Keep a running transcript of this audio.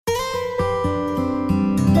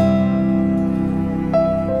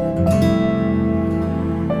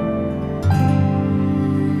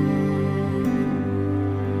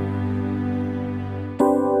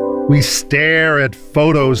We stare at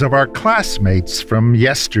photos of our classmates from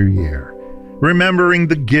yesteryear, remembering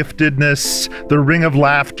the giftedness, the ring of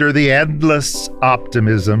laughter, the endless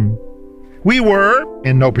optimism. We were,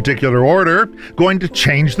 in no particular order, going to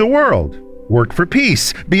change the world, work for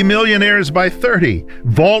peace, be millionaires by 30,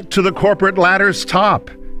 vault to the corporate ladder's top,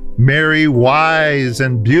 marry wise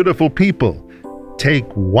and beautiful people, take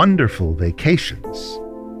wonderful vacations.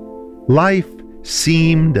 Life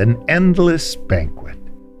seemed an endless banquet.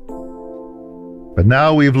 But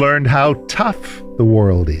now we've learned how tough the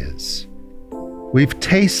world is. We've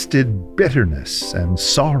tasted bitterness and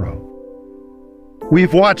sorrow.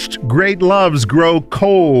 We've watched great loves grow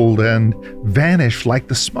cold and vanish like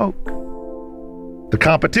the smoke. The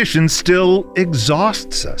competition still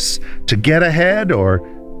exhausts us to get ahead or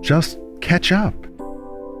just catch up.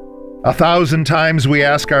 1,000 times we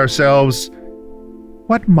ask ourselves,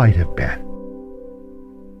 what might have been?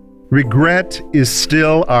 Regret is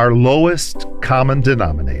still our lowest common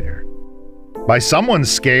denominator. By someone's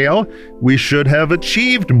scale, we should have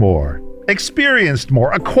achieved more, experienced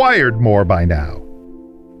more, acquired more by now.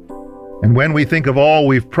 And when we think of all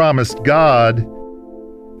we've promised God,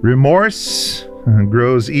 remorse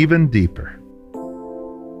grows even deeper.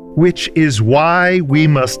 Which is why we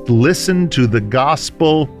must listen to the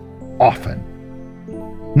gospel often.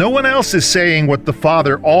 No one else is saying what the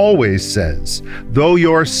Father always says. Though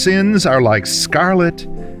your sins are like scarlet,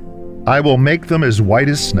 I will make them as white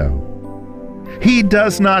as snow. He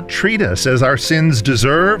does not treat us as our sins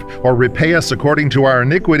deserve or repay us according to our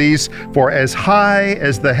iniquities, for as high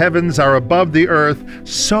as the heavens are above the earth,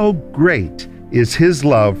 so great is His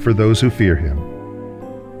love for those who fear Him.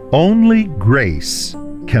 Only grace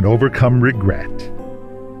can overcome regret.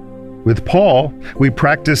 With Paul, we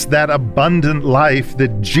practice that abundant life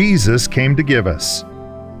that Jesus came to give us.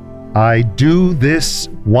 I do this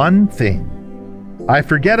one thing. I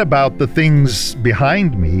forget about the things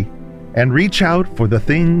behind me and reach out for the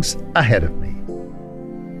things ahead of me.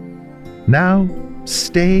 Now,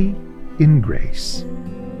 stay in grace.